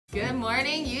Good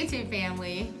morning, YouTube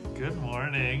family. Good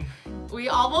morning. We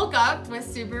all woke up with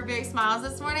super big smiles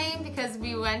this morning because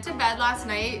we went to bed last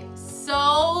night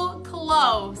so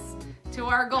close to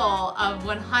our goal of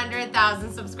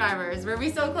 100,000 subscribers. Were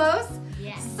we so close?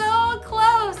 Yes. So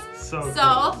close. So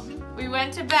close. We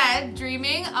went to bed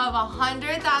dreaming of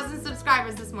 100,000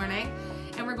 subscribers this morning,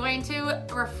 and we're going to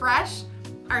refresh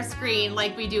our screen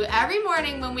like we do every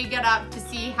morning when we get up to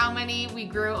see how many we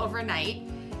grew overnight.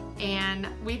 And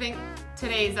we think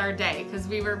today's our day because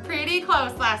we were pretty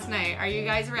close last night. Are you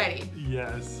guys ready?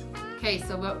 Yes. Okay,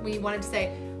 so what we wanted to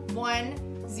say,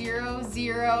 1 0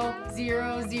 0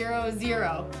 0 0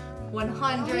 0,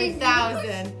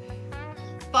 100,000,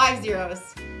 5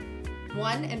 zeros,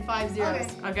 1 and 5 zeros.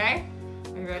 Okay?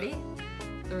 Are you ready?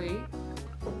 3,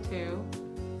 2,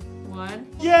 1.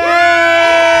 Yay!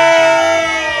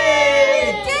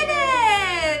 We did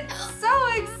it! So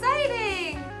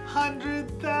exciting!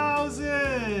 100,000!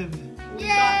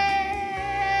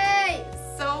 Yay!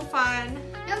 So fun.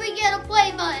 Now we get a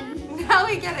play button. Now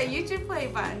we get a YouTube play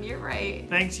button. You're right.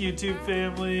 Thanks, YouTube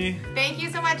family. Thank you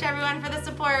so much, everyone, for the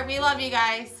support. We love you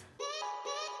guys.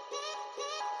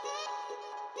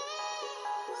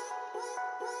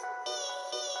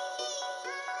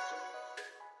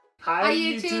 Hi,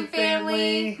 YouTube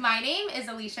family. My name is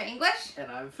Alicia English.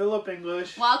 And I'm Philip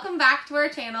English. Welcome back to our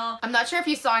channel. I'm not sure if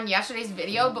you saw in yesterday's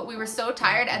video, but we were so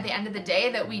tired at the end of the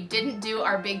day that we didn't do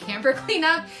our big camper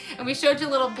cleanup, and we showed you a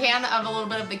little pan of a little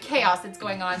bit of the chaos that's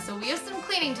going on. So we have some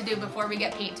cleaning to do before we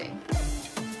get painting.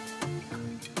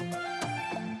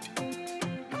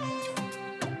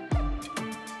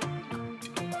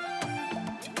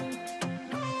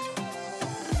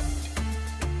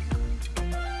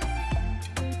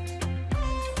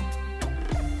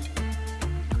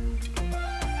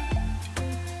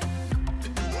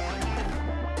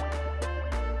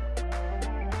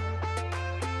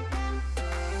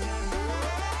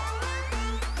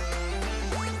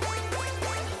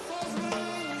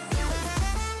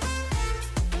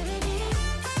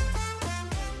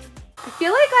 I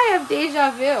feel like I have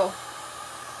deja vu.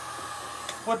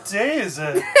 What day is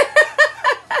it?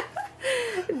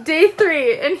 Day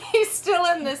 3, and he's still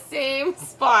in the same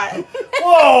spot.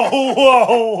 Whoa,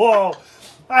 whoa, whoa.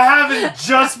 I haven't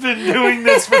just been doing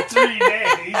this for 3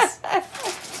 days.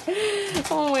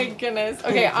 Oh my goodness.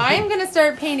 Okay, I'm gonna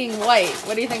start painting white.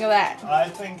 What do you think of that? I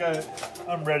think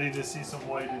I'm ready to see some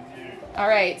white in here.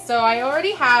 Alright, so I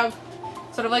already have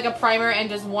sort of like a primer and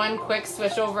just one quick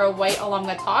switch over of white along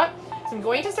the top. So I'm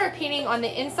going to start painting on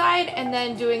the inside and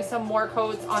then doing some more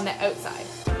coats on the outside.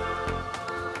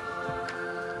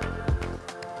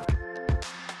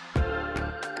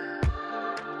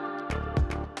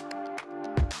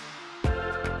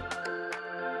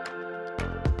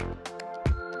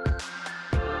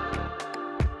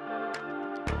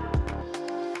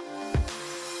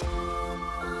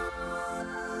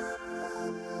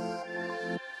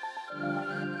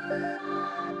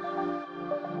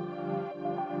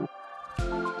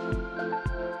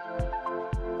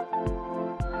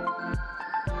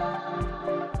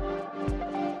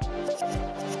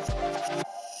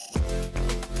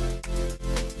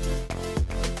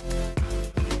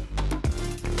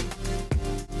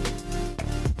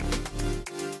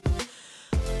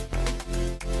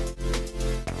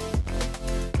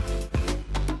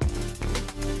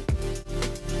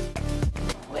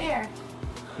 Where?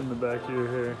 In the back of your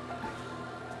hair.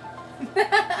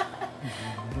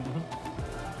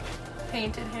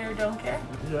 Painted hair, don't care.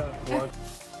 Yeah, what?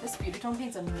 This beauty tone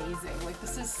paint's amazing. Like,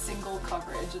 this is single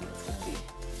coverage and it's gonna be...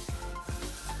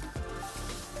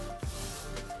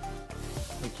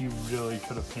 Like, you really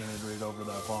could have painted right over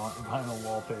that vinyl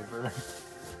wallpaper.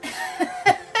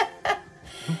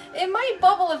 It might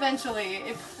bubble eventually.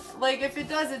 If it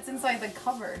does, it's inside the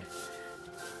cupboard.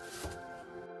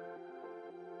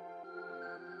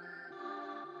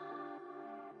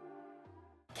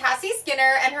 Cassie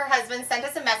Skinner and her husband sent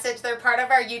us a message. They're part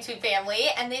of our YouTube family,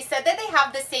 and they said that they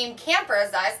have the same camper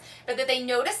as us, but that they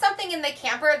noticed something in the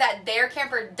camper that their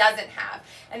camper doesn't have,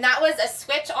 and that was a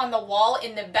switch on the wall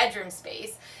in the bedroom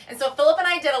space. And so Philip and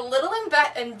I did a little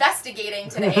investigating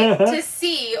today to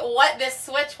see what this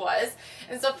switch was.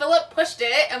 And so Philip pushed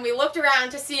it, and we looked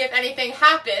around to see if anything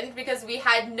happened because we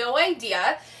had no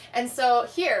idea. And so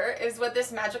here is what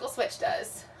this magical switch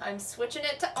does. I'm switching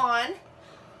it to on.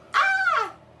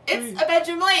 Ah! It's a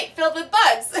bedroom light filled with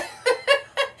bugs.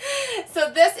 So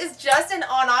this is just an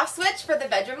on-off switch for the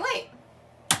bedroom light.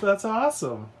 That's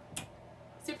awesome.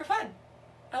 Super fun.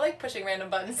 I like pushing random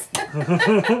buttons.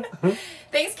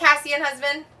 Thanks, Cassie and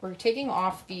husband. We're taking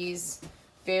off these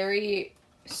very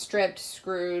stripped,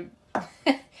 screwed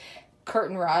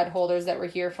curtain rod holders that were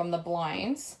here from the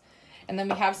blinds. And then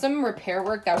we have some repair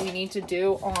work that we need to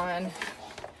do on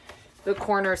the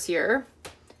corners here.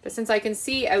 But since I can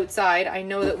see outside, I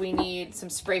know that we need some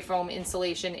spray foam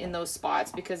insulation in those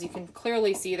spots because you can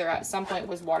clearly see there at some point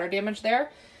was water damage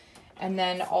there. And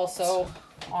then also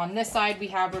on this side, we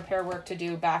have repair work to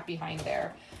do back behind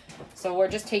there. So we're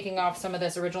just taking off some of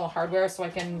this original hardware so I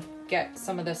can get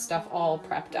some of this stuff all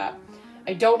prepped up.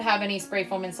 I don't have any spray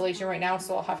foam insulation right now,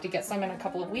 so I'll have to get some in a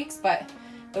couple of weeks, but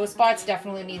those spots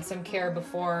definitely need some care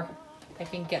before I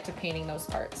can get to painting those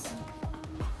parts.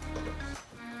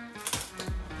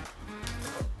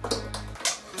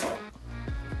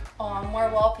 Oh, more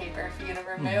wallpaper for you to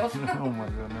remove. Oh my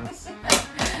goodness.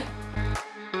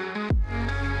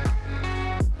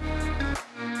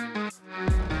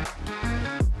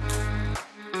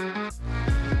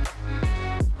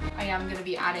 I am going to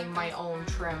be adding my own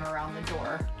trim around the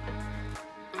door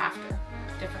after.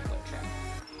 Different wood trim.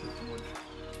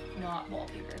 Not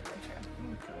wallpaper, wood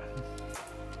trim. Okay.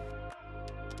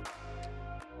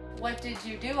 What did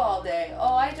you do all day?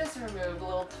 Oh, I just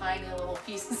removed tiny little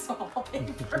pieces of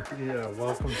wallpaper. Yeah,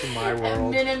 welcome to my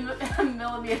world. A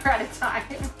millimeter at a time.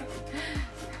 It's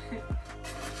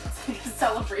like a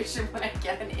celebration when I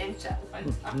get an inch at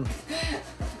one time.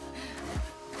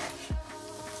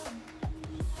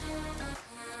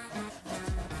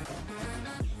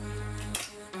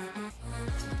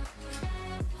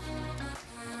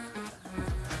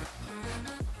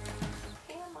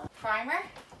 Primer?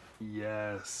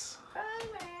 Yes.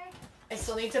 Primer. I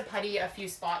still need to putty a few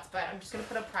spots, but I'm just going to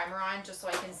put a primer on just so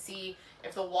I can see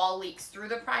if the wall leaks through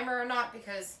the primer or not,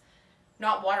 because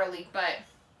not water leak, but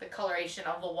the coloration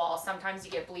of the wall. Sometimes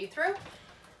you get bleed through.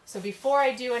 So before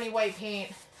I do any white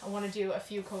paint, I want to do a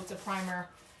few coats of primer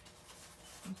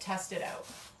and test it out.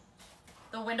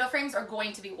 The window frames are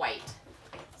going to be white,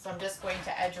 so I'm just going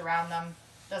to edge around them.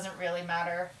 Doesn't really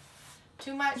matter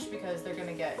too much because they're going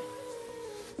to get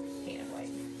painted white.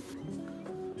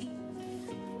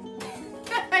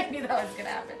 I knew that was gonna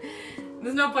happen.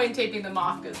 There's no point in taping them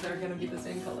off because they're gonna be the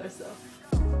same color, so.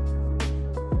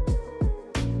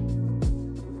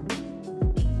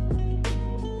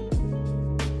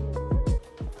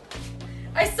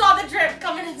 I saw the drip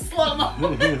coming in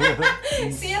slow-mo.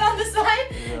 See it on the side?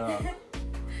 Yeah.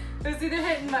 It was either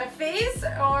hitting my face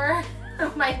or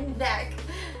my neck.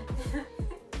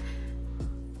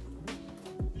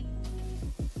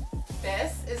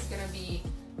 This is gonna be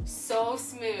so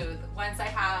smooth once I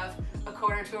have a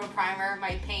coat or two of primer,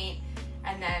 my paint,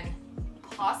 and then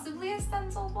possibly a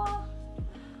stenciled wall.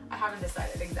 I haven't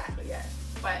decided exactly yet,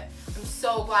 but I'm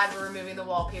so glad we're removing the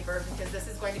wallpaper because this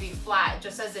is going to be flat,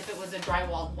 just as if it was a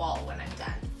drywalled wall when I'm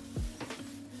done.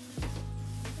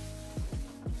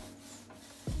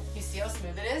 You see how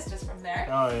smooth it is just from there?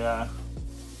 Oh yeah.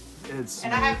 It's smooth.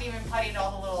 And I haven't even puttied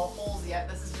all the little holes yet.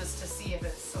 This is just to see if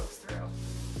it soaks through.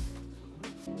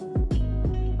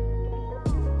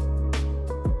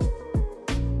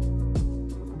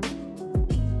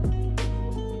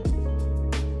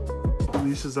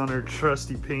 Alicia's on her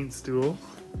trusty paint stool.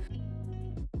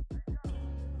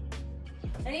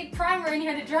 I need primer in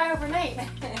here to dry overnight.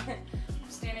 I'm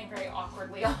standing very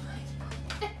awkwardly all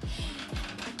night.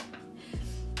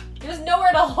 There's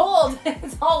nowhere to hold.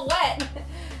 It's all wet.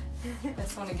 I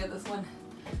just want to get this one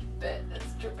bit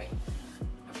that's dripping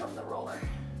from the roller.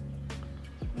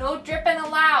 No dripping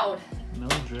allowed. No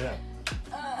drip.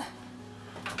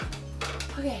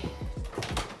 Okay.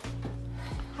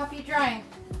 Happy drying.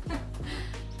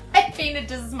 I painted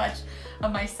just as much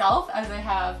of myself as I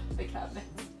have the cabinets.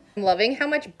 I'm loving how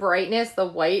much brightness the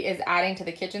white is adding to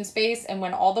the kitchen space, and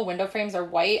when all the window frames are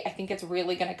white, I think it's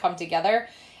really going to come together.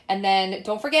 And then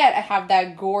don't forget, I have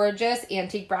that gorgeous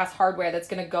antique brass hardware that's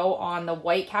going to go on the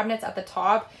white cabinets at the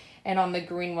top and on the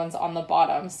green ones on the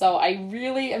bottom. So I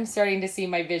really am starting to see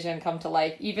my vision come to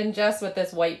life, even just with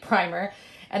this white primer.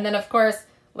 And then of course,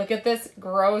 look at this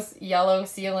gross yellow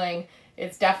ceiling.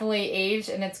 It's definitely aged,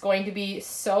 and it's going to be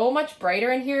so much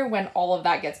brighter in here when all of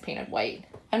that gets painted white.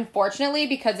 Unfortunately,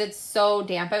 because it's so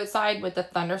damp outside with the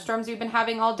thunderstorms we've been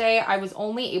having all day, I was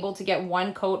only able to get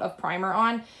one coat of primer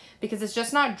on because it's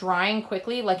just not drying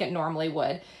quickly like it normally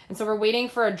would. And so we're waiting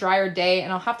for a drier day,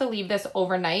 and I'll have to leave this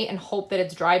overnight and hope that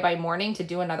it's dry by morning to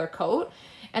do another coat.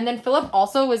 And then Philip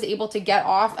also was able to get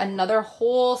off another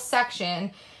whole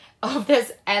section of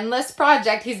this endless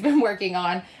project he's been working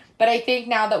on. But I think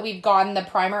now that we've gotten the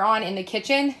primer on in the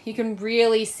kitchen, you can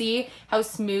really see how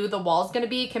smooth the wall's gonna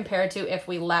be compared to if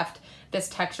we left this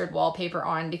textured wallpaper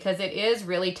on, because it is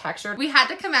really textured. We had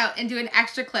to come out and do an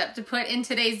extra clip to put in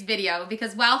today's video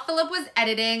because while Philip was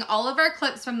editing all of our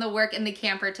clips from the work in the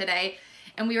camper today,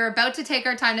 and we were about to take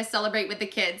our time to celebrate with the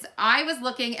kids, I was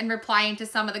looking and replying to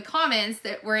some of the comments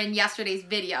that were in yesterday's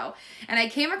video, and I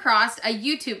came across a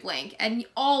YouTube link. And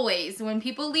always when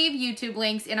people leave YouTube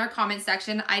links in our comment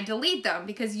section, I delete them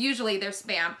because usually they're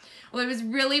spam. Well, I was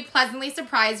really pleasantly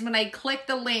surprised when I clicked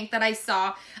the link that I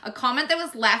saw a comment that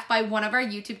was left by one of our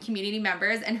YouTube community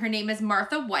members, and her name is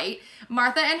Martha White.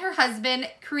 Martha and her husband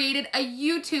created a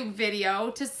YouTube video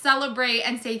to celebrate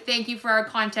and say thank you for our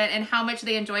content and how much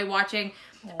they enjoy watching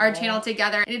our channel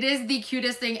together. It is the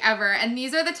cutest thing ever. And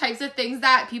these are the types of things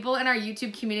that people in our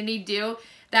YouTube community do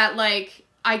that, like,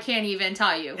 I can't even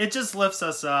tell you. It just lifts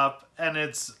us up, and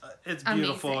it's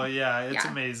beautiful. Amazing. Yeah, it's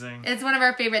amazing. It's one of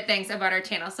our favorite things about our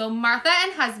channel. So Martha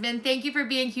and husband, thank you for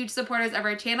being huge supporters of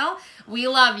our channel. We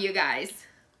love you guys.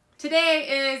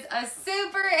 Today is a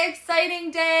super exciting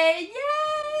day.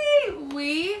 Yay!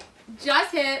 We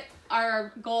just hit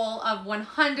our goal of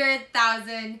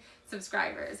 100,000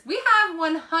 subscribers. We have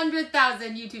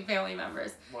 100,000 YouTube family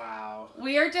members. Wow.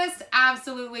 We are just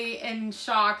absolutely in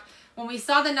shock. When we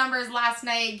saw the numbers last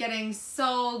night getting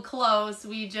so close,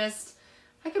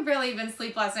 I could barely even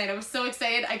sleep last night. I was so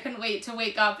excited. I couldn't wait to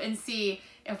wake up and see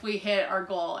if we hit our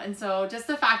goal. And so just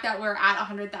the fact that we're at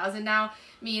 100,000 now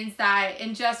means that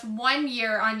in just 1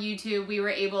 year on YouTube, we were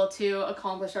able to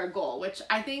accomplish our goal, which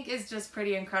I think is just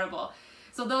pretty incredible.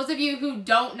 So those of you who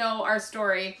don't know our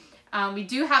story, we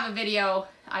do have a video.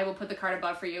 I will put the card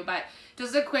above for you, but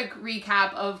just a quick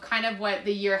recap of kind of what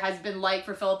the year has been like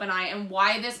for Philip and I and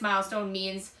why this milestone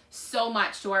means so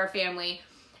much to our family.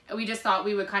 We just thought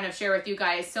we would kind of share with you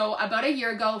guys. So about a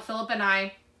year ago, Philip and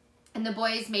I and the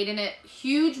boys made a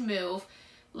huge move,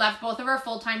 left both of our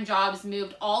full-time jobs,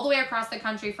 moved all the way across the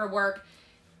country for work.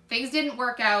 Things didn't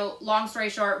work out. Long story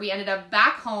short, we ended up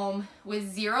back home with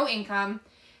zero income,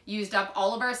 used up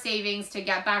all of our savings to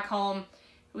get back home.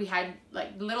 We had like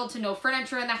little to no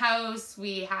furniture in the house.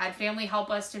 We had family help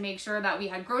us to make sure that we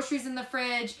had groceries in the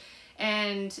fridge.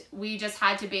 And we just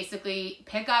had to basically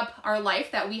pick up our life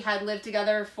that we had lived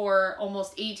together for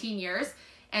almost 18 years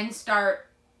and start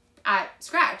at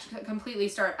scratch, completely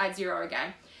start at zero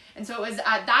again. And so it was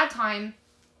at that time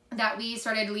that we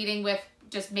started leading with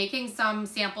just making some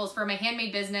samples for my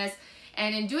handmade business.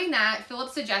 And in doing that,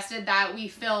 Philip suggested that we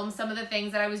film some of the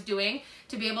things that I was doing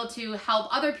to be able to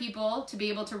help other people to be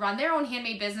able to run their own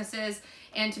handmade businesses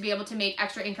and to be able to make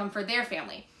extra income for their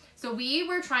family. So we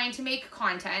were trying to make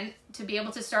content to be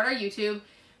able to start our YouTube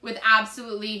with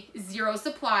absolutely zero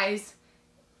supplies,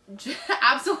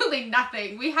 absolutely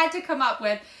nothing. We had to come up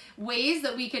with ways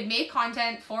that we could make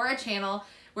content for a channel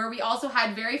where we also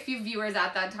had very few viewers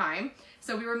at that time.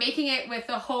 So we were making it with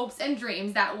the hopes and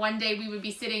dreams that one day we would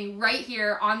be sitting right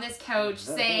here on this couch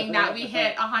saying that we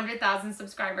hit 100,000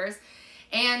 subscribers.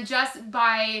 And just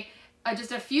by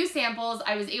just a few samples,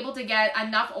 I was able to get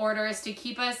enough orders to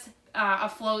keep us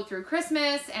afloat through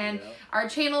Christmas, and our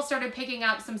channel started picking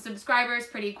up some subscribers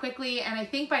pretty quickly. And I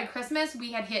think by Christmas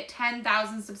we had hit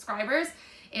 10,000 subscribers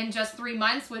in just 3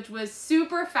 months, which was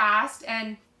super fast,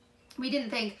 and we didn't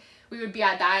think we would be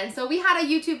at that. And so we had a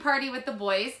YouTube party with the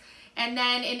boys, and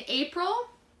then in April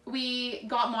we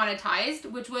got monetized,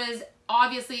 which was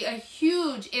obviously a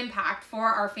huge impact for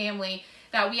our family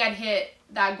that we had hit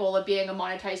that goal of being a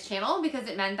monetized channel, because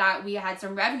it meant that we had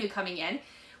some revenue coming in.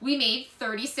 We made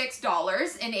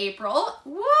 $36 in April.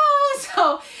 Whoa!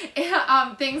 So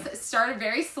things started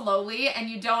very slowly, and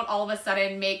you don't all of a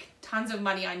sudden make tons of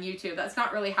money on YouTube. That's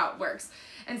not really how it works.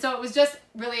 And so it was just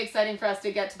really exciting for us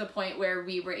to get to the point where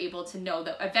we were able to know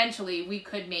that eventually we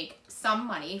could make some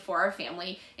money for our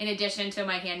family in addition to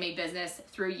my handmade business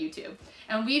through YouTube.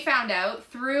 And we found out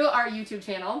through our YouTube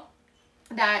channel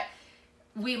that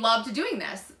we loved doing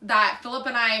this, that Philip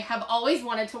and I have always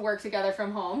wanted to work together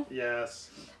from home. Yes.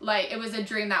 Like, it was a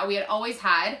dream that we had always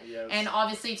had. Yes. And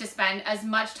obviously to spend as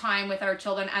much time with our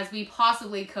children as we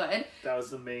possibly could. That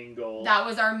was the main goal. That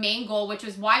was our main goal, which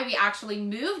is why we actually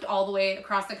moved all the way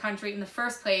across the country in the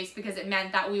first place, because it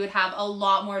meant that we would have a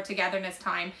lot more togetherness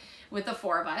time with the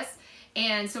four of us.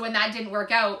 And so when that didn't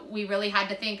work out, we really had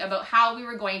to think about how we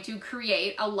were going to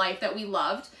create a life that we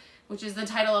loved, which is the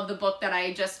title of the book that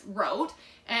I just wrote.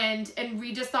 And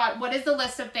we just thought, what is the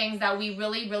list of things that we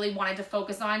really, really wanted to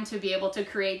focus on to be able to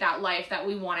create that life that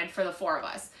we wanted for the four of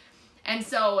us? And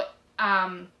so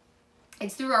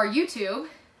it's through our YouTube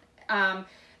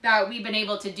that we've been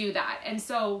able to do that. And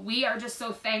so we are just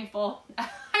so thankful.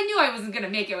 I knew I wasn't going to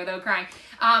make it without crying,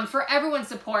 for everyone's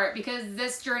support, because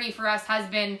this journey for us has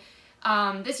been,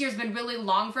 this year's been really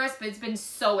long for us, but it's been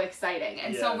so exciting.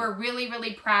 And so we're really,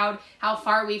 really proud how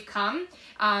far we've come.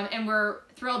 And we're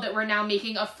thrilled that we're now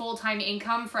making a full-time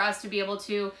income for us to be able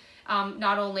to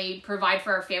not only provide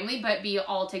for our family, but be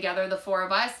all together, the four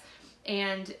of us.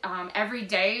 And every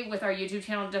day with our YouTube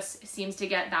channel just seems to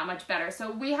get that much better.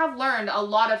 So we have learned a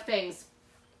lot of things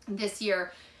this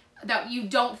year that you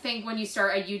don't think when you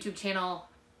start a YouTube channel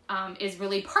is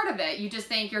really part of it. You just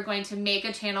think you're going to make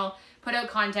a channel, put out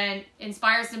content,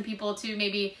 inspire some people to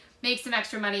maybe make some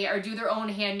extra money or do their own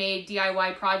handmade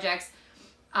DIY projects.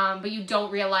 But you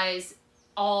don't realize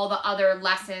all the other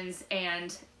lessons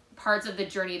and parts of the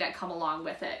journey that come along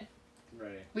with it.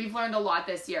 Right. We've learned a lot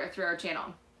this year through our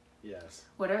channel. Yes.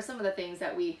 What are some of the things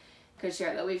that we could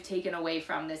share that we've taken away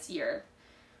from this year?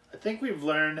 I think we've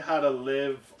learned how to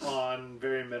live on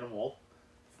very minimal.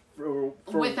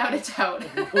 Without a doubt.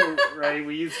 Right.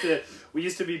 We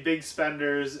used to be big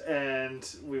spenders, and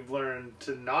we've learned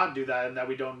to not do that, and that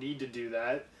we don't need to do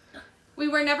that. We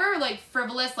were never like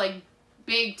frivolous, like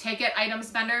big ticket item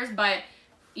spenders, but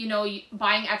you know,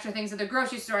 buying extra things at the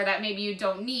grocery store that maybe you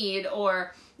don't need,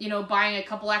 or you know, buying a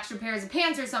couple extra pairs of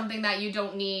pants or something that you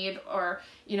don't need, or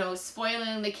you know,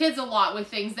 spoiling the kids a lot with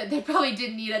things that they probably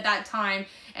didn't need at that time,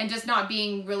 and just not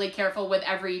being really careful with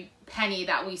every penny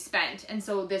that we spent. And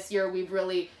so this year we've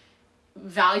really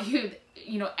valued,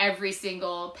 you know, every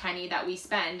single penny that we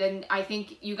spend. And I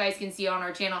think you guys can see on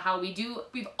our channel how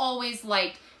we've always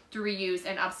liked to reuse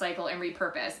and upcycle and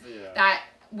repurpose. Yeah. That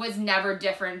was never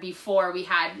different before we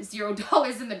had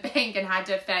 $0 in the bank and had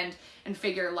to fend and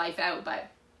figure life out. But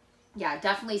yeah,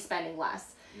 definitely spending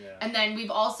less. Yeah. And then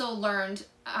we've also learned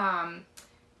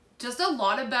just a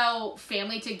lot about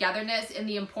family togetherness and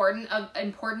the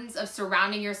importance of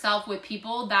surrounding yourself with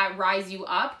people that rise you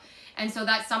up. And so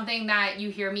that's something that you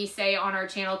hear me say on our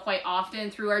channel quite often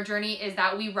through our journey, is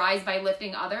that we rise by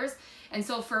lifting others. And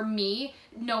so for me,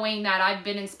 knowing that I've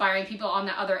been inspiring people on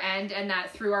the other end, and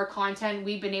that through our content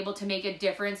we've been able to make a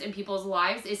difference in people's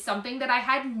lives, is something that I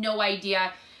had no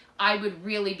idea I would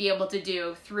really be able to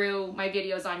do through my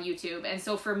videos on YouTube. And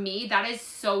so for me, that is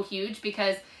so huge,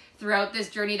 because throughout this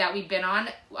journey that we've been on,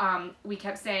 we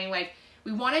kept saying, like,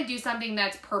 we want to do something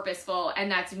that's purposeful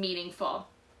and that's meaningful.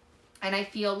 And I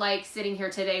feel like sitting here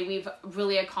today, we've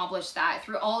really accomplished that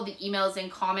through all the emails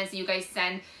and comments that you guys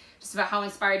send just about how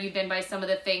inspired you've been by some of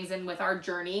the things and with our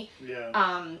journey.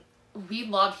 Yeah. We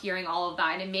love hearing all of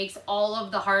that, and it makes all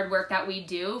of the hard work that we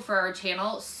do for our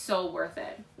channel so worth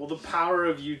it. Well, the power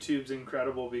of YouTube's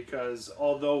incredible, because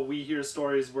although we hear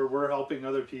stories where we're helping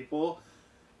other people,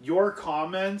 your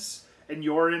comments and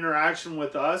your interaction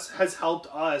with us has helped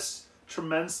us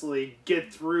tremendously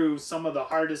get through some of the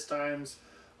hardest times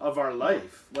of our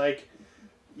life. Like,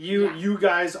 you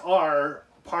guys are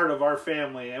part of our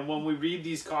family, and when we read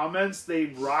these comments, they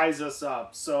rise us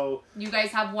up. So you guys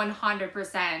have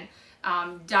 100%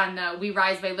 done the we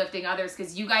rise by lifting others,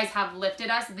 because you guys have lifted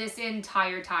us this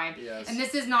entire time. Yes. And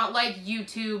this is not like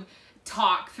YouTube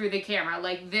talk through the camera.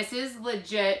 Like, this is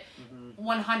legit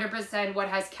 100% what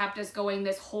has kept us going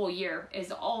this whole year,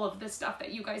 is all of the stuff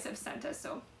that you guys have sent us.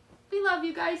 So we love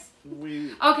you guys.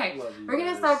 We okay, love you we're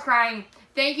gonna guys. stop crying.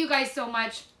 Thank you guys so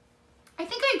much. I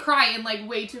think I cry in like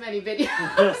way too many videos.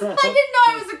 I didn't know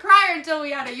I was a crier until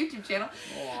we had a YouTube channel.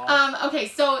 Okay,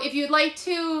 so if you'd like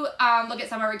to look at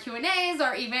some of our Q&As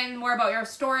or even more about your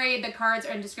story, the cards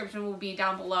and description will be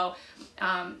down below,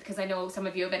 because I know some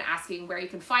of you have been asking where you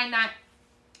can find that.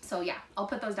 So yeah, I'll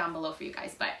put those down below for you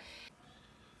guys. But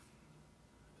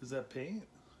is that paint?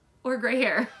 or gray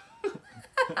hair.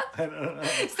 I don't know.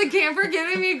 Is the camper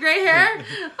giving me gray hair?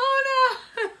 Oh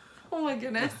no. Oh my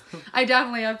goodness. I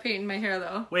definitely have paint in my hair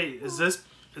though. Wait, is this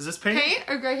paint? Paint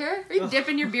or gray hair? Are you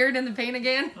dipping your beard in the paint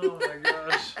again? Oh my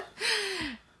gosh.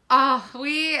 Oh,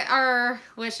 we are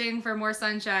wishing for more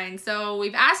sunshine. So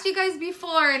we've asked you guys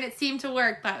before and it seemed to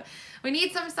work, but we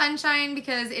need some sunshine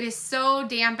because it is so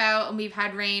damp out and we've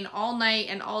had rain all night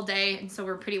and all day. And so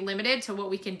we're pretty limited to what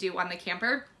we can do on the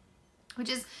camper, which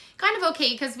is kind of okay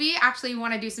because we actually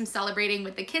want to do some celebrating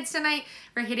with the kids tonight.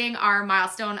 We're hitting our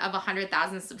milestone of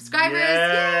 100,000 subscribers.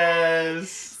 Yes. Yay!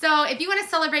 So if you want to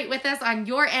celebrate with us on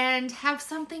your end, have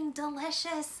something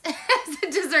delicious as a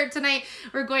dessert tonight.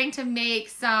 We're going to make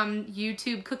some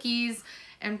YouTube cookies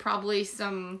and probably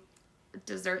some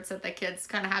desserts that the kids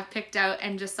kind of have picked out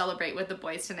and just celebrate with the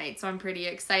boys tonight. So I'm pretty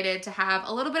excited to have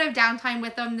a little bit of downtime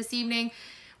with them this evening.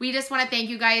 We just want to thank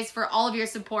you guys for all of your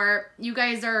support. You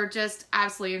guys are just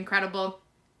absolutely incredible.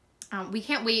 We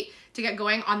can't wait to get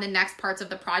going on the next parts of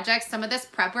the project. Some of this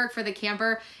prep work for the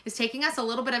camper is taking us a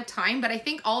little bit of time, but I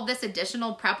think all of this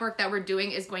additional prep work that we're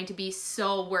doing is going to be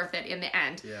so worth it in the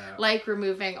end. Yeah. Like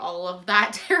removing all of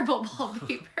that terrible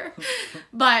wallpaper.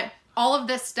 But all of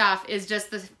this stuff is just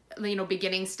the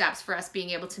beginning steps for us being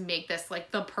able to make this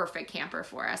like the perfect camper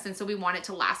for us. And so we want it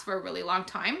to last for a really long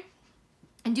time.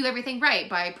 and do everything right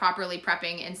by properly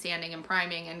prepping and sanding and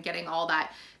priming and getting all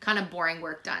that kind of boring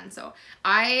work done. So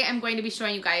I am going to be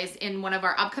showing you guys in one of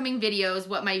our upcoming videos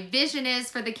what my vision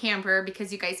is for the camper,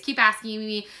 because you guys keep asking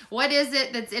me, what is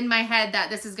it that's in my head that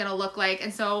this is gonna look like?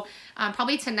 And so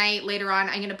probably tonight, later on,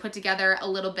 I'm gonna put together a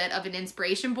little bit of an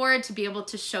inspiration board to be able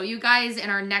to show you guys in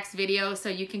our next video, so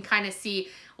you can kind of see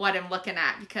what I'm looking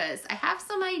at, because I have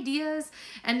some ideas.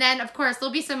 And then of course,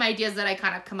 there'll be some ideas that I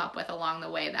kind of come up with along the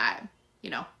way that, you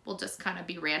know, we'll just kind of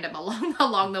be random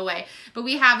along the way. But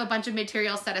we have a bunch of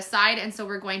materials set aside, and so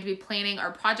we're going to be planning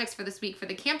our projects for this week for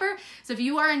the camper. So if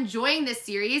you are enjoying this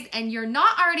series and you're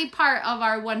not already part of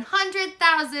our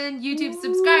 100,000 YouTube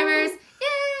subscribers,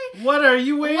 yay! What are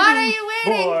you waiting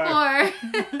for?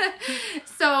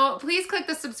 So please click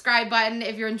the subscribe button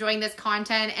if you're enjoying this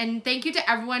content. And thank you to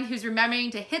everyone who's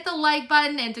remembering to hit the like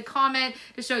button and to comment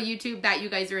to show YouTube that you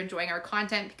guys are enjoying our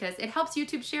content, because it helps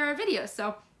YouTube share our videos.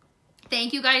 So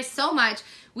thank you guys so much.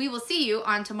 We will see you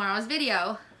on tomorrow's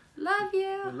video. Love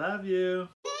you. Love you.